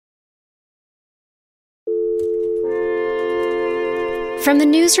From the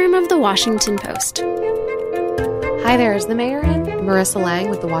newsroom of The Washington Post. Hi there, is the mayor in? Marissa Lang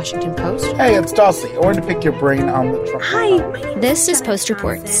with The Washington Post. Hey, it's Dulcie. I wanted to pick your brain on the Trump. Hi, this is Post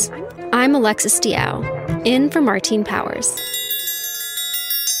Reports. I'm Alexis Diao, in for Martine Powers.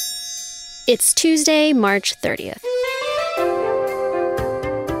 It's Tuesday, March 30th.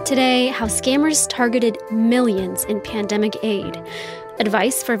 Today, how scammers targeted millions in pandemic aid,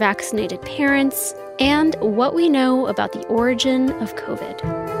 advice for vaccinated parents, and what we know about the origin of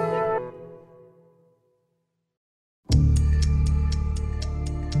COVID.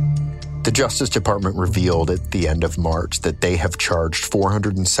 The Justice Department revealed at the end of March that they have charged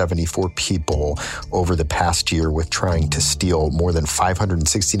 474 people over the past year with trying to steal more than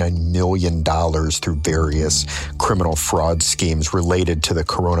 $569 million through various criminal fraud schemes related to the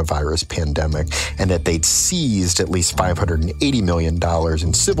coronavirus pandemic, and that they'd seized at least $580 million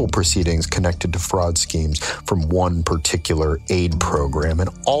in civil proceedings connected to fraud schemes from one particular aid program. And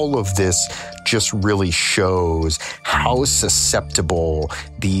all of this just really shows how susceptible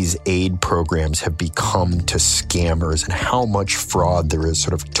these aid programs have become to scammers and how much fraud there is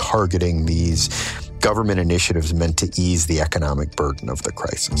sort of targeting these government initiatives meant to ease the economic burden of the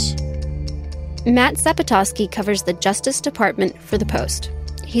crisis. Matt Zapotosky covers the Justice Department for The Post.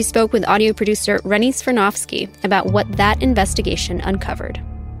 He spoke with audio producer Rennie Svirnovskiy about what that investigation uncovered.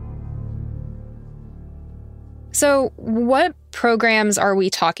 So what programs are we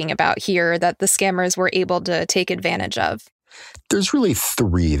talking about here that the scammers were able to take advantage of? There's really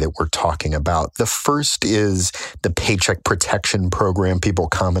three that we're talking about. The first is the Paycheck Protection Program. People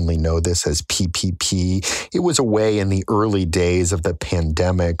commonly know this as PPP. It was a way in the early days of the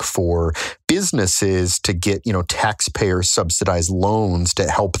pandemic for businesses to get, taxpayer subsidized loans to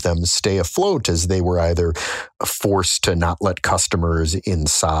help them stay afloat as they were either forced to not let customers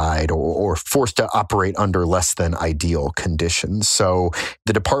inside or forced to operate under less than ideal conditions. So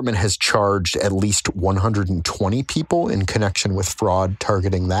the department has charged at least 120 people in connection with fraud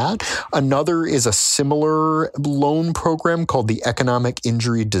targeting that. Another is a similar loan program called the Economic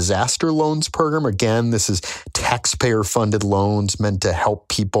Injury Disaster Loans Program. Again, this is taxpayer-funded loans meant to help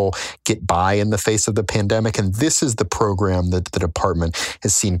people get by in the face of the pandemic. And this is the program that the department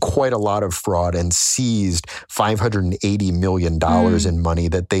has seen quite a lot of fraud and seized $580 million in money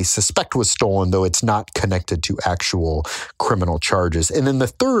that they suspect was stolen, though it's not connected to actual criminal charges. And then the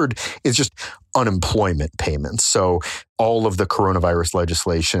third is just unemployment payments. So all of the coronavirus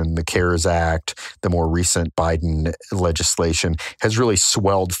legislation, the CARES Act, the more recent Biden legislation has really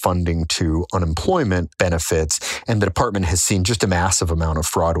swelled funding to unemployment benefits. And the department has seen just a massive amount of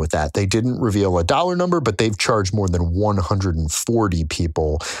fraud with that. They didn't reveal a dollar number, but they've charged more than 140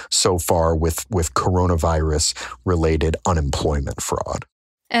 people so far with coronavirus-related unemployment fraud.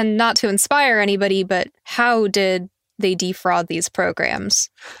 And not to inspire anybody, but how did they defraud these programs?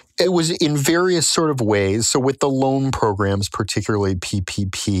 It was in various sort of ways. So with the loan programs, particularly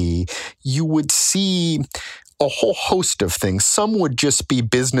PPP, you would see a whole host of things. Some would just be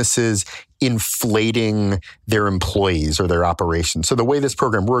businesses inflating their employees or their operations. So the way this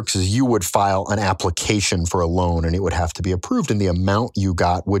program works is you would file an application for a loan and it would have to be approved, and the amount you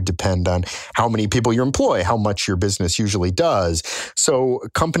got would depend on how many people you employ, how much your business usually does. So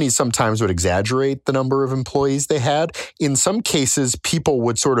companies sometimes would exaggerate the number of employees they had. In some cases, people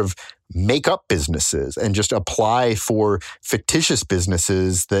would sort of make up businesses and just apply for fictitious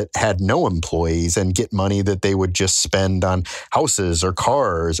businesses that had no employees and get money that they would just spend on houses or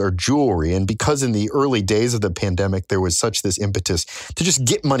cars or jewelry. And because in the early days of the pandemic, there was such this impetus to just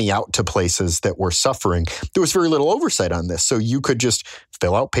get money out to places that were suffering, there was very little oversight on this. So you could just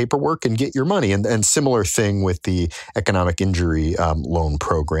fill out paperwork and get your money. And similar thing with the Economic Injury Loan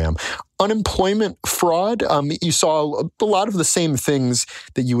Program. Unemployment fraud, you saw a lot of the same things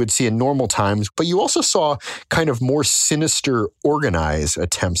that you would see in normal times, but you also saw kind of more sinister organized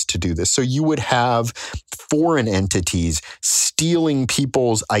attempts to do this. So you would have foreign entities stealing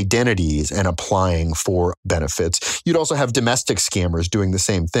people's identities and applying for benefits. You'd also have domestic scammers doing the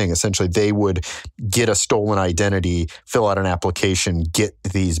same thing. Essentially, they would get a stolen identity, fill out an application, get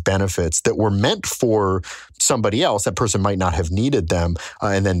these benefits that were meant for somebody else. That person might not have needed them,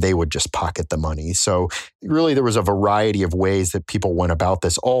 and then they would just pocket the money. So really, there was a variety of ways that people went about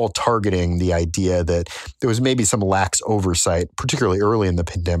this, all targeting the idea that there was maybe some lax oversight, particularly early in the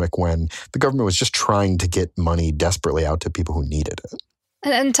pandemic when the government was just trying to get money desperately out to people who needed it.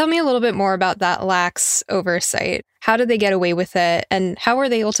 And tell me a little bit more about that lax oversight. How did they get away with it, and how were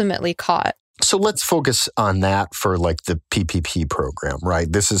they ultimately caught? So let's focus on that for like the PPP program,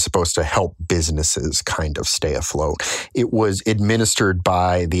 right? This is supposed to help businesses kind of stay afloat. It was administered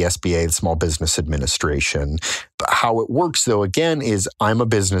by the SBA, the Small Business Administration. How it works, though, again, is I'm a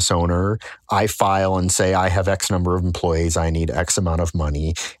business owner. I file and say I have X number of employees. I need X amount of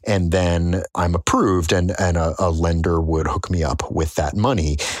money. And then I'm approved and a lender would hook me up with that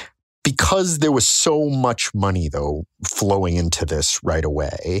money. Because there was so much money, though, flowing into this right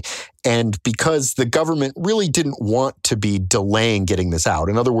away, and because the government really didn't want to be delaying getting this out.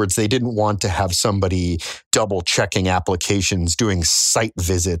 In other words, they didn't want to have somebody double checking applications, doing site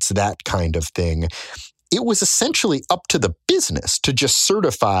visits, that kind of thing. It was essentially up to the business to just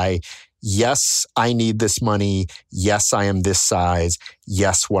certify, yes, I need this money. Yes, I am this size.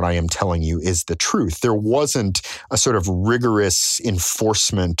 Yes, what I am telling you is the truth. There wasn't a sort of rigorous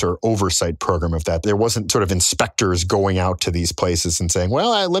enforcement or oversight program of that. There wasn't sort of inspectors going out to these places and saying,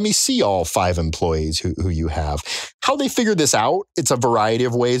 well, let me see all 5 employees who you have. How they figure this out, it's a variety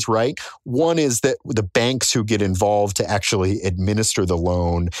of ways, right? One is that the banks who get involved to actually administer the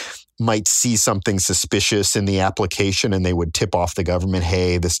loan might see something suspicious in the application and they would tip off the government,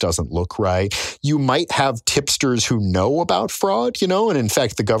 hey, this doesn't look right. You might have tipsters who know about fraud, and in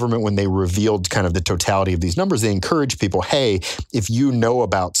fact, the government, when they revealed kind of the totality of these numbers, they encourage people, hey, if you know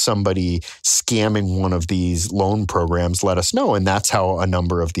about somebody scamming one of these loan programs, let us know. And that's how a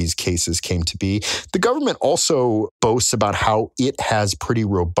number of these cases came to be. The government also boasts about how it has pretty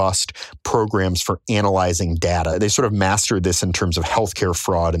robust programs for analyzing data. They sort of mastered this in terms of healthcare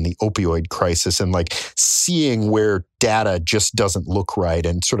fraud and the opioid crisis and like seeing where data just doesn't look right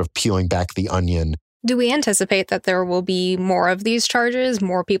and sort of peeling back the onion. Do we anticipate that there will be more of these charges,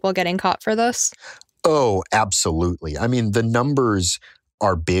 more people getting caught for this? Oh, absolutely. I mean, the numbers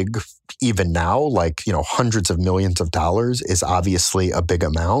are big even now, like, hundreds of millions of dollars is obviously a big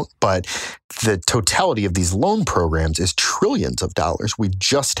amount, but the totality of these loan programs is trillions of dollars. We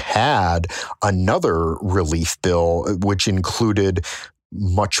just had another relief bill, which included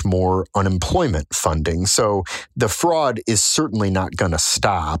much more unemployment funding. So the fraud is certainly not going to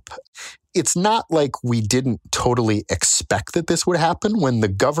stop. It's not like we didn't totally expect that this would happen. When the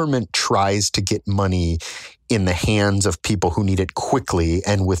government tries to get money in the hands of people who need it quickly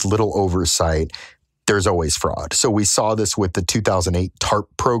and with little oversight, there's always fraud. So we saw this with the 2008 TARP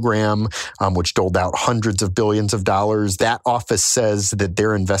program, which doled out hundreds of billions of dollars. That office says that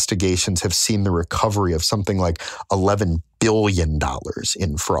their investigations have seen the recovery of something like $11 billion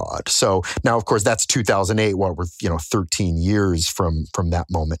in fraud. So now, of course, that's 2008. What we're 13 years from that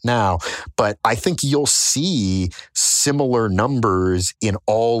moment now. But I think you'll see similar numbers in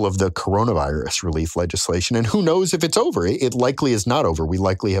all of the coronavirus relief legislation. And who knows if it's over? It likely is not over. We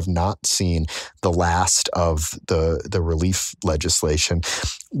likely have not seen the last of the relief legislation.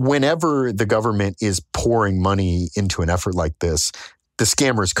 Whenever the government is pouring money into an effort like this, the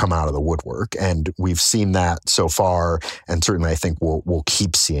scammers come out of the woodwork, and we've seen that so far, and certainly I think we'll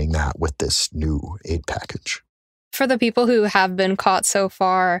keep seeing that with this new aid package. For the people who have been caught so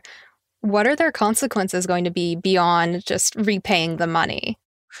far, what are their consequences going to be beyond just repaying the money?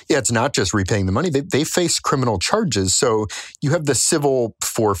 Yeah, it's not just repaying the money. They face criminal charges. So you have the civil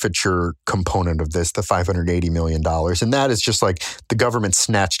forfeiture component of this, the $580 million. And that is just like the government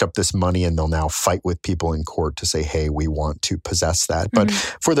snatched up this money and they'll now fight with people in court to say, hey, we want to possess that. But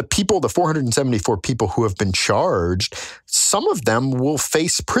for the 474 people who have been charged, some of them will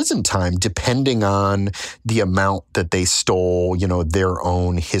face prison time depending on the amount that they stole, their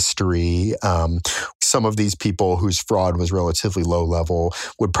own history. Some of these people whose fraud was relatively low level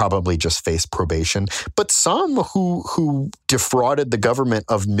would probably just face probation. But some who defrauded the government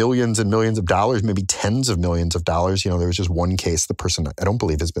of millions and millions of dollars, maybe tens of millions of dollars. There was just one case, the person I don't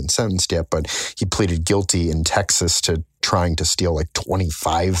believe has been sentenced yet, but he pleaded guilty in Texas to trying to steal like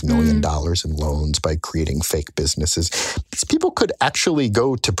 $25 million in loans by creating fake businesses. These people could actually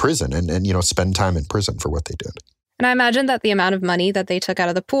go to prison and spend time in prison for what they did. And I imagine that the amount of money that they took out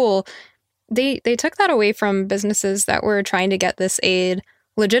of the pool, they took that away from businesses that were trying to get this aid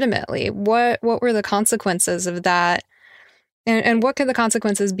legitimately. What were the consequences of that? And what could the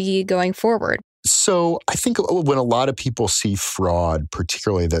consequences be going forward? So I think when a lot of people see fraud,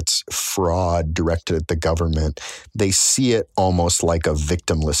 particularly that's fraud directed at the government, they see it almost like a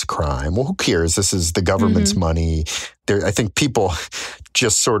victimless crime. Well, who cares? This is the government's money. I think people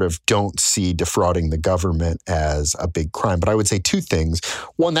just sort of don't see defrauding the government as a big crime. But I would say two things.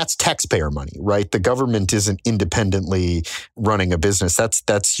 One, that's taxpayer money, right? The government isn't independently running a business.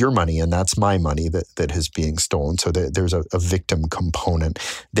 That's your money and that's my money that is being stolen. So there's a victim component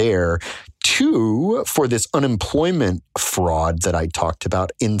there. Two, two, for this unemployment fraud that I talked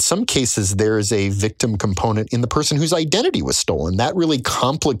about, in some cases, there is a victim component in the person whose identity was stolen. That really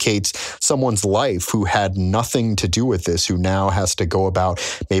complicates someone's life who had nothing to do with this, who now has to go about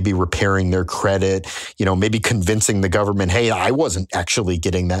maybe repairing their credit, maybe convincing the government, hey, I wasn't actually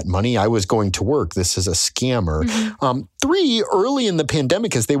getting that money. I was going to work. This is a scammer. Mm-hmm. Three, early in the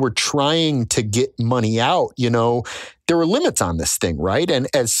pandemic, as they were trying to get money out, there were limits on this thing, right? And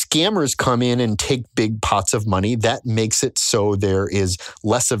as scammers come in and take big pots of money, that makes it so there is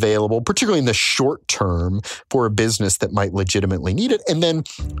less available, particularly in the short term, for a business that might legitimately need it. And then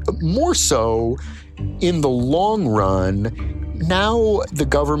more so in the long run, now the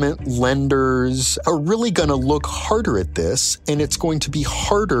government lenders are really going to look harder at this, and it's going to be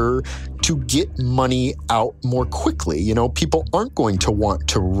harder to get money out more quickly. People aren't going to want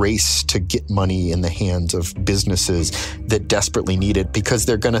to race to get money in the hands of businesses that desperately need it, because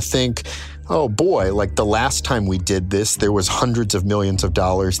they're going to think, oh boy, like the last time we did this, there was hundreds of millions of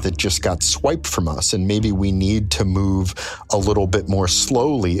dollars that just got swiped from us, and maybe we need to move a little bit more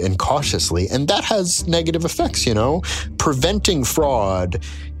slowly and cautiously. And that has negative effects, Preventing fraud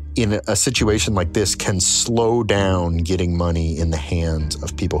in a situation like this can slow down getting money in the hands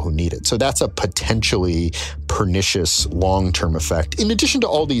of people who need it. So that's a potentially pernicious long-term effect, in addition to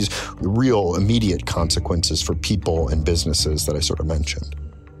all these real immediate consequences for people and businesses that I sort of mentioned.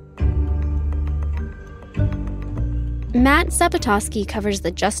 Matt Zapotosky covers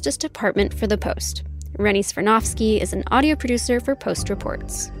the Justice Department for The Post. Rennie Svirnovsky is an audio producer for Post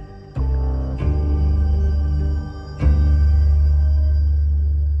Reports.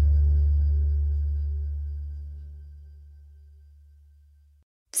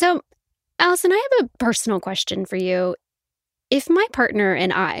 So, Allison, I have a personal question for you. If my partner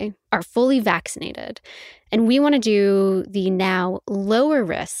and I are fully vaccinated and we want to do the now lower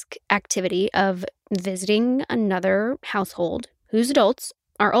risk activity of visiting another household whose adults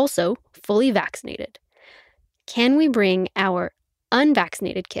are also fully vaccinated, can we bring our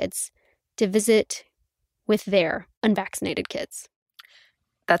unvaccinated kids to visit with their unvaccinated kids?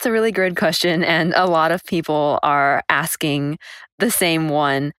 That's a really good question, and a lot of people are asking the same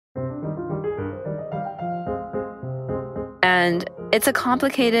one. And it's a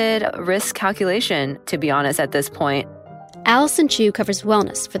complicated risk calculation, to be honest, at this point. Allison Chu covers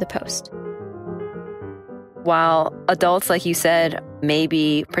wellness for The Post. While adults, like you said, may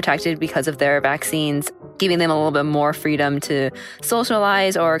be protected because of their vaccines, giving them a little bit more freedom to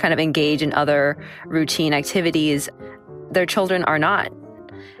socialize or kind of engage in other routine activities, their children are not.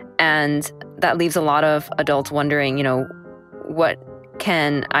 And that leaves a lot of adults wondering, what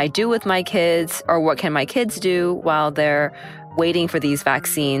can I do with my kids, or what can my kids do while they're waiting for these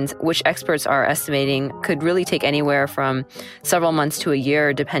vaccines, which experts are estimating could really take anywhere from several months to a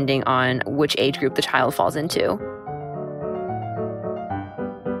year, depending on which age group the child falls into.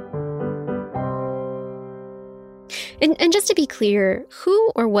 And just to be clear,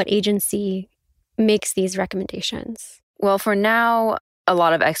 who or what agency makes these recommendations? Well, for now, a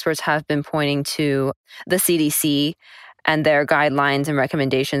lot of experts have been pointing to the CDC and their guidelines and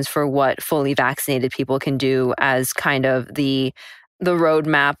recommendations for what fully vaccinated people can do as kind of the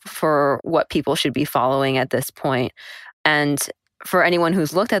roadmap for what people should be following at this point. And for anyone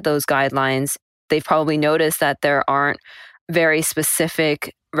who's looked at those guidelines, they've probably noticed that there aren't very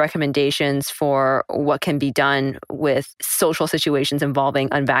specific recommendations for what can be done with social situations involving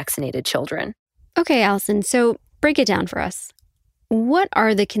unvaccinated children. Okay, Allison, so break it down for us. What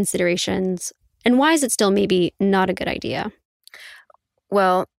are the considerations, and why is it still maybe not a good idea?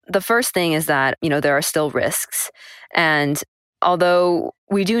 Well, the first thing is that, there are still risks. And although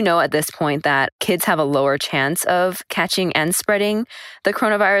we do know at this point that kids have a lower chance of catching and spreading the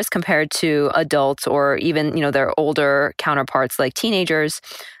coronavirus compared to adults or even, their older counterparts like teenagers,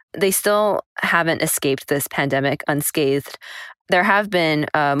 they still haven't escaped this pandemic unscathed. There have been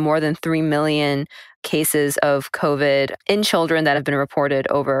more than 3 million cases of COVID in children that have been reported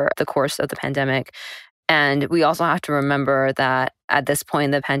over the course of the pandemic. And we also have to remember that at this point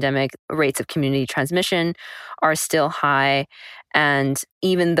in the pandemic, rates of community transmission are still high. And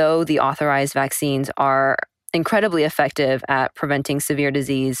even though the authorized vaccines are incredibly effective at preventing severe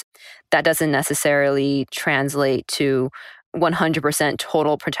disease, that doesn't necessarily translate to 100%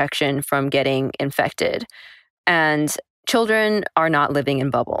 total protection from getting infected. And children are not living in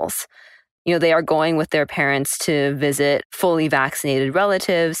bubbles. They are going with their parents to visit fully vaccinated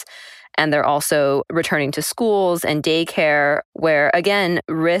relatives, and they're also returning to schools and daycare where, again,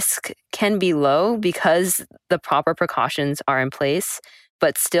 risk can be low because the proper precautions are in place.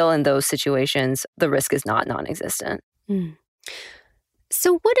 But still in those situations, the risk is not non-existent.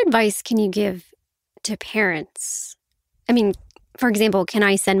 So what advice can you give to parents? I mean, for example, can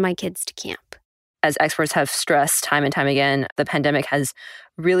I send my kids to camp? As experts have stressed time and time again, the pandemic has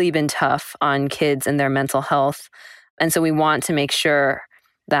really been tough on kids and their mental health. And so we want to make sure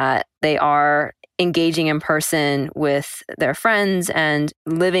that they are engaging in person with their friends and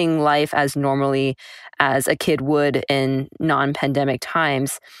living life as normally as a kid would in non-pandemic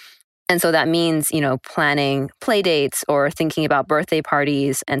times. And so that means, planning play dates or thinking about birthday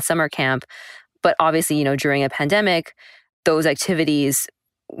parties and summer camp. But obviously, during a pandemic, those activities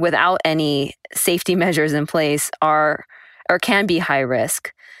without any safety measures in place are or can be high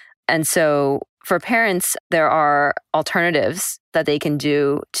risk. And so for parents, there are alternatives that they can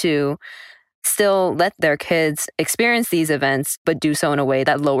do to still let their kids experience these events, but do so in a way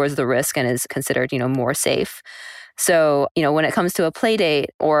that lowers the risk and is considered, more safe. So, when it comes to a play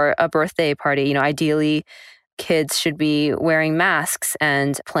date or a birthday party, ideally kids should be wearing masks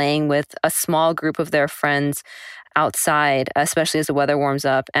and playing with a small group of their friends outside, especially as the weather warms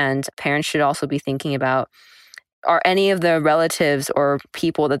up. And parents should also be thinking about, are any of the relatives or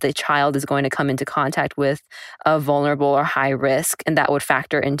people that the child is going to come into contact with vulnerable or high risk? And that would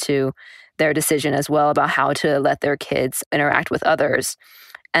factor into their decision as well about how to let their kids interact with others.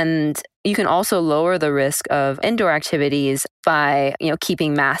 And you can also lower the risk of indoor activities by,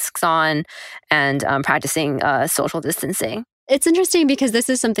 keeping masks on and practicing social distancing. It's interesting because this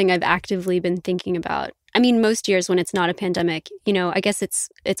is something I've actively been thinking about. I mean, most years when it's not a pandemic, I guess it's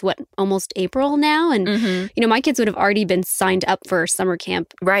what, almost April now? And, my kids would have already been signed up for summer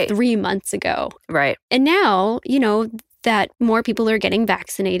camp 3 months ago. Right. And now, that more people are getting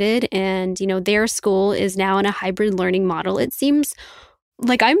vaccinated and, their school is now in a hybrid learning model. It seems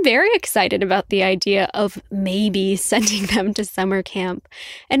like I'm very excited about the idea of maybe sending them to summer camp.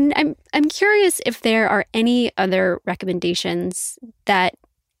 And I'm curious if there are any other recommendations that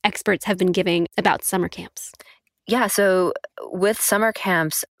experts have been giving about summer camps. Yeah, so with summer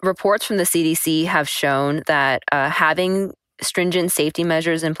camps, reports from the CDC have shown that having stringent safety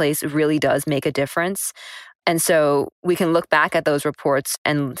measures in place really does make a difference. And so we can look back at those reports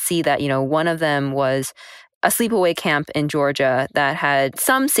and see that, one of them was a sleepaway camp in Georgia that had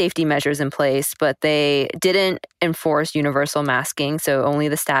some safety measures in place, but they didn't enforce universal masking. So only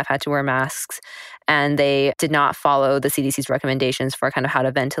the staff had to wear masks. And they did not follow the CDC's recommendations for kind of how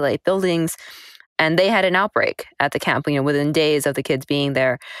to ventilate buildings. And they had an outbreak at the camp, within days of the kids being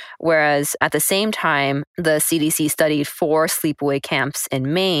there. Whereas at the same time, the CDC studied 4 sleepaway camps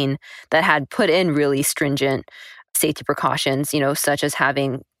in Maine that had put in really stringent safety precautions, such as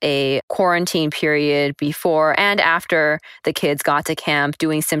having a quarantine period before and after the kids got to camp,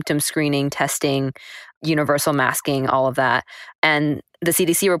 doing symptom screening, testing, universal masking, all of that. And the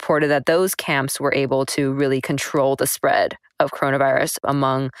CDC reported that those camps were able to really control the spread of coronavirus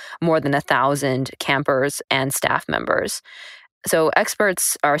among more than 1,000 campers and staff members. So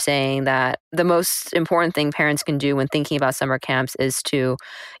experts are saying that the most important thing parents can do when thinking about summer camps is to,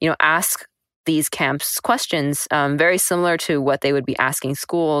 ask these camps questions very similar to what they would be asking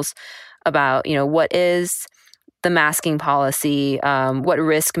schools about, what is the masking policy? What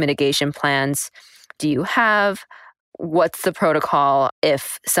risk mitigation plans do you have? What's the protocol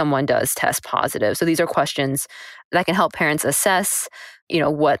if someone does test positive? So these are questions that can help parents assess,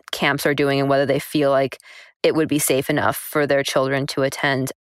 what camps are doing and whether they feel like it would be safe enough for their children to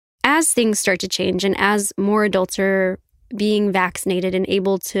attend. As things start to change and as more adults are being vaccinated and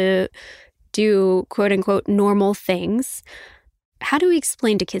able to do quote unquote normal things, how do we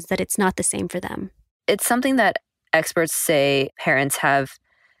explain to kids that it's not the same for them? It's something that experts say parents have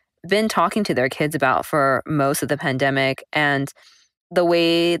been talking to their kids about for most of the pandemic. And the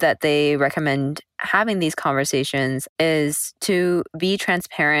way that they recommend having these conversations is to be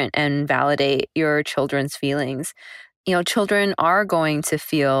transparent and validate your children's feelings. Children are going to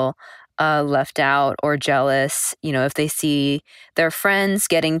feel left out or jealous, if they see their friends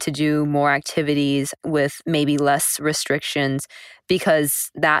getting to do more activities with maybe less restrictions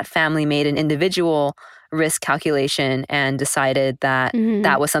because that family made an individual risk calculation and decided that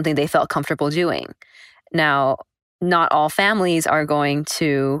that was something they felt comfortable doing. Now, not all families are going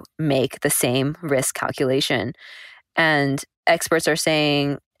to make the same risk calculation. And experts are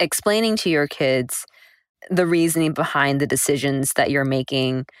saying, explaining to your kids the reasoning behind the decisions that you're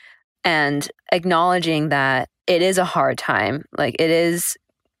making and acknowledging that it is a hard time, like it is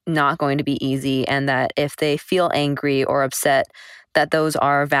not going to be easy, and that if they feel angry or upset, that those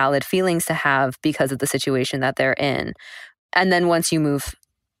are valid feelings to have because of the situation that they're in. And then once you move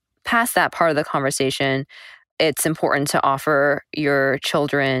past that part of the conversation, it's important to offer your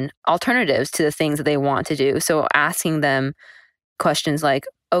children alternatives to the things that they want to do. So asking them questions like,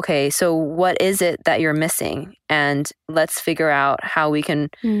 okay, so what is it that you're missing? And let's figure out how we can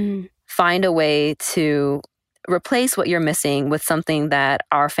find a way to replace what you're missing with something that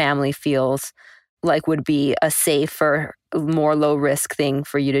our family feels like would be a safer, more low risk thing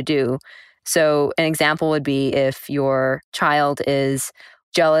for you to do. So an example would be if your child is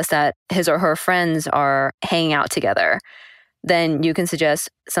jealous that his or her friends are hanging out together, then you can suggest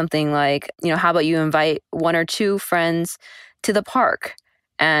something like, how about you invite 1 or 2 friends to the park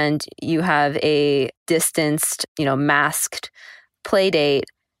and you have a distanced, masked play date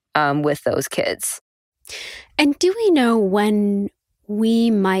with those kids. And do we know when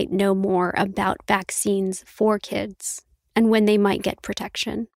we might know more about vaccines for kids and when they might get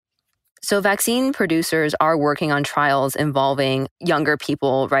protection? So vaccine producers are working on trials involving younger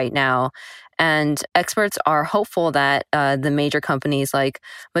people right now. And experts are hopeful that the major companies like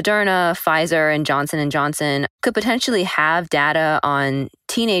Moderna, Pfizer, and Johnson & Johnson could potentially have data on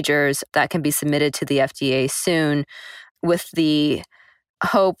teenagers that can be submitted to the FDA soon, with the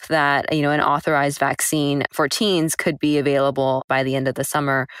hope that, an authorized vaccine for teens could be available by the end of the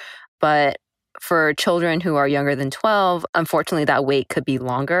summer. But for children who are younger than 12, unfortunately, that wait could be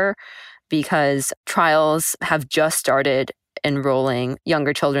longer because trials have just started enrolling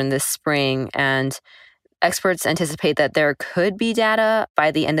younger children this spring. And experts anticipate that there could be data by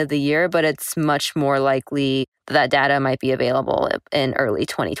the end of the year, but it's much more likely that data might be available in early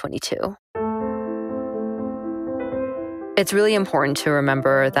 2022. It's really important to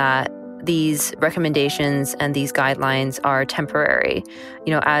remember that these recommendations and these guidelines are temporary.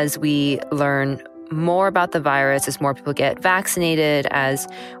 As we learn more about the virus, as more people get vaccinated, as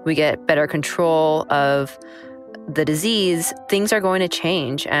we get better control of the disease, things are going to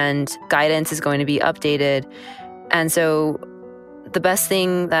change and guidance is going to be updated. And so the best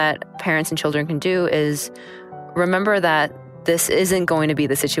thing that parents and children can do is remember that this isn't going to be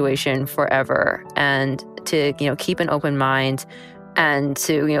the situation forever, and to, keep an open mind and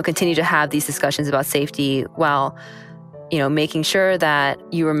to, continue to have these discussions about safety while, making sure that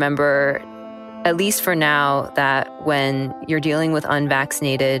you remember, at least for now, that when you're dealing with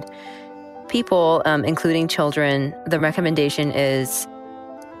unvaccinated people, including children, the recommendation is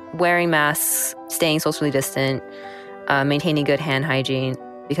wearing masks, staying socially distant, maintaining good hand hygiene,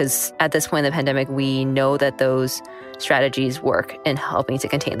 because at this point in the pandemic, we know that those strategies work in helping to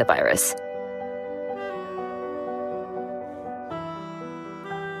contain the virus.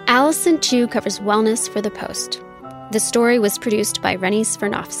 Allison Chu covers wellness for The Post. The story was produced by Rennie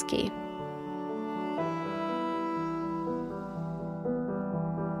Svirnovsky.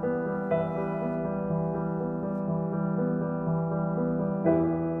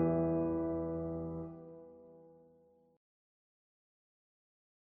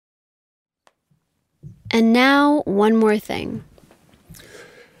 And now, one more thing.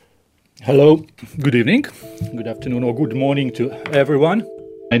 Hello, good evening, good afternoon, or good morning to everyone.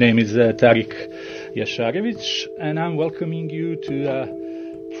 My name is Tarik Yasharevich, and I'm welcoming you to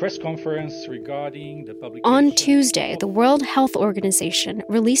a press conference regarding the publication. On Tuesday, the World Health Organization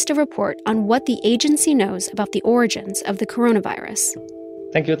released a report on what the agency knows about the origins of the coronavirus.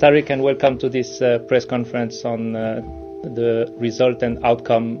 Thank you, Tarik, and welcome to this press conference on the result and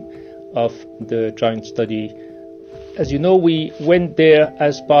outcome of the joint study. As you know, we went there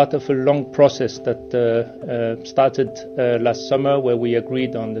as part of a long process that started last summer, where we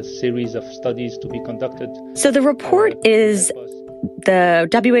agreed on a series of studies to be conducted. So the report is the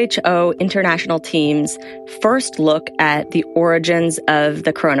WHO international team's first look at the origins of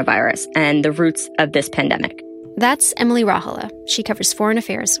the coronavirus and the roots of this pandemic. That's Emily Rahala. She covers foreign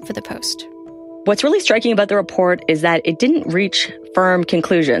affairs for The Post. What's really striking about the report is that it didn't reach firm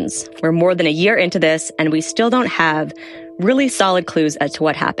conclusions. We're more than a year into this, and we still don't have really solid clues as to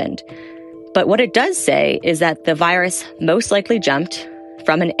what happened. But what it does say is that the virus most likely jumped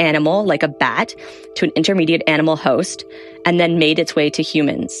from an animal like a bat to an intermediate animal host and then made its way to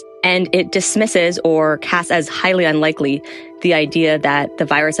humans. And it dismisses or casts as highly unlikely the idea that the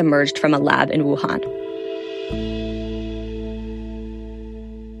virus emerged from a lab in Wuhan.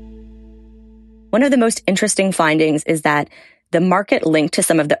 One of the most interesting findings is that the market linked to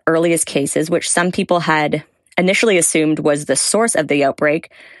some of the earliest cases, which some people had initially assumed was the source of the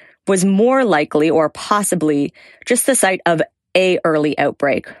outbreak, was more likely or possibly just the site of a early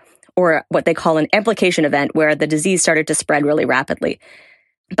outbreak, or what they call an amplification event, where the disease started to spread really rapidly.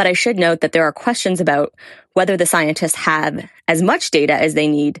 But I should note that there are questions about whether the scientists have as much data as they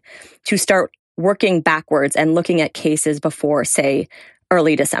need to start working backwards and looking at cases before, say,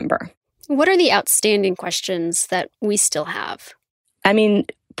 early December. What are the outstanding questions that we still have? I mean,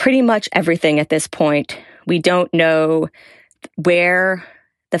 pretty much everything at this point. We don't know where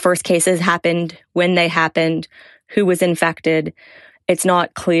the first cases happened, when they happened, who was infected. It's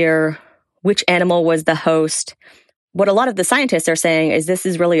not clear which animal was the host. What a lot of the scientists are saying is this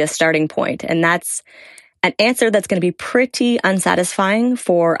is really a starting point, and that's an answer that's going to be pretty unsatisfying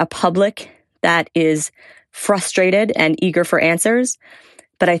for a public that is frustrated and eager for answers.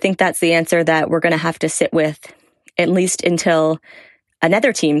 But I think that's the answer that we're going to have to sit with, at least until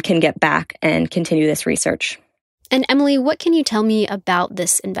another team can get back and continue this research. And Emily, what can you tell me about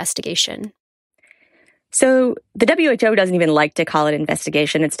this investigation? So the WHO doesn't even like to call it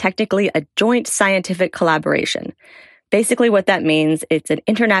investigation. It's technically a joint scientific collaboration. Basically what that means, it's an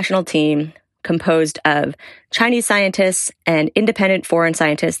international team composed of Chinese scientists and independent foreign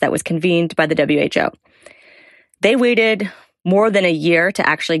scientists that was convened by the WHO. They waited more than a year to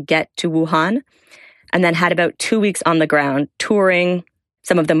actually get to Wuhan and then had about 2 weeks on the ground touring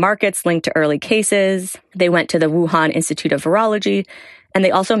some of the markets linked to early cases. They went to the Wuhan Institute of Virology, and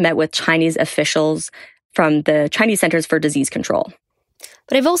they also met with Chinese officials from the Chinese Centers for Disease Control.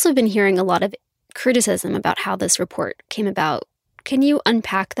 But I've also been hearing a lot of criticism about how this report came about. Can you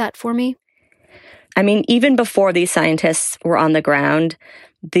unpack that for me? I mean, even before these scientists were on the ground,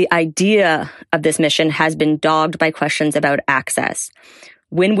 the idea of this mission has been dogged by questions about access.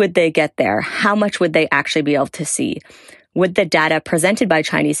 When would they get there? How much would they actually be able to see? Would the data presented by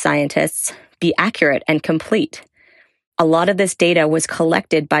Chinese scientists be accurate and complete? A lot of this data was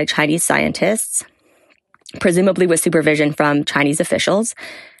collected by Chinese scientists, presumably with supervision from Chinese officials,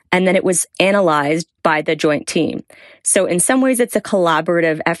 and then it was analyzed by the joint team. So in some ways, it's a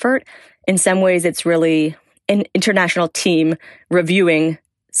collaborative effort. In some ways, it's really an international team reviewing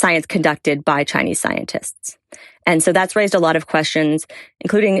science conducted by Chinese scientists. And so that's raised a lot of questions,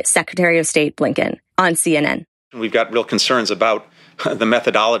 including Secretary of State Blinken on CNN. We've got real concerns about the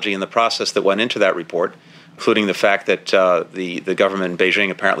methodology and the process that went into that report, including the fact that the government in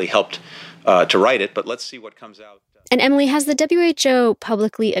Beijing apparently helped to write it. But let's see what comes out. And Emily, has the WHO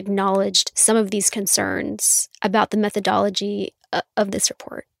publicly acknowledged some of these concerns about the methodology of this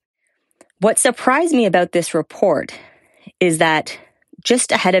report? What surprised me about this report is that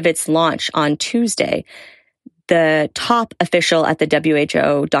just ahead of its launch on Tuesday, the top official at the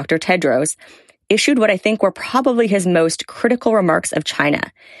WHO, Dr. Tedros, issued what I think were probably his most critical remarks of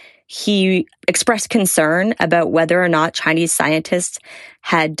China. He expressed concern about whether or not Chinese scientists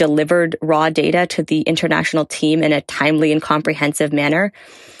had delivered raw data to the international team in a timely and comprehensive manner.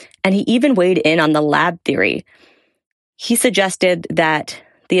 And he even weighed in on the lab theory. He suggested that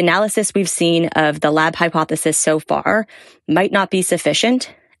the analysis we've seen of the lab hypothesis so far might not be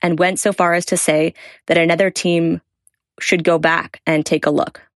sufficient, and went so far as to say that another team should go back and take a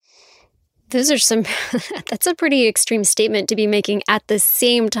look. Those are that's a pretty extreme statement to be making at the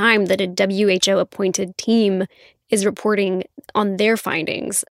same time that a WHO-appointed team is reporting on their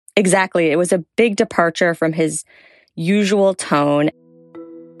findings. Exactly. It was a big departure from his usual tone.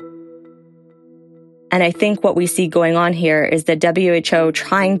 And I think what we see going on here is the WHO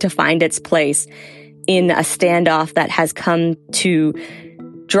trying to find its place in a standoff that has come to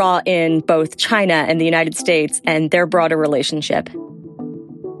draw in both China and the United States and their broader relationship.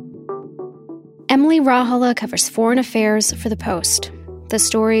 Emily Rauhala covers foreign affairs for The Post. The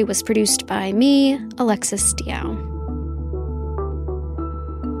story was produced by me, Alexis Diao.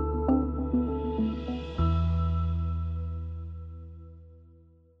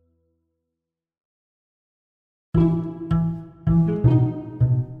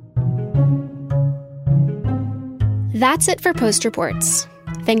 That's it for Post Reports.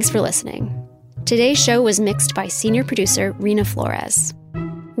 Thanks for listening. Today's show was mixed by senior producer Rena Flores.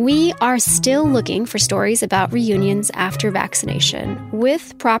 We are still looking for stories about reunions after vaccination,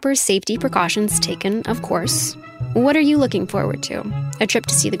 with proper safety precautions taken, of course. What are you looking forward to? A trip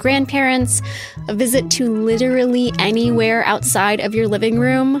to see the grandparents? A visit to literally anywhere outside of your living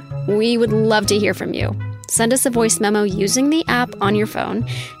room? We would love to hear from you. Send us a voice memo using the app on your phone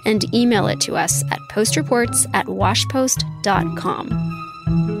and email it to us at postreports@washpost.com.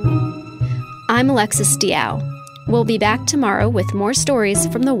 I'm Alexis Diao. We'll be back tomorrow with more stories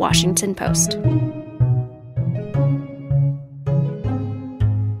from the Washington Post.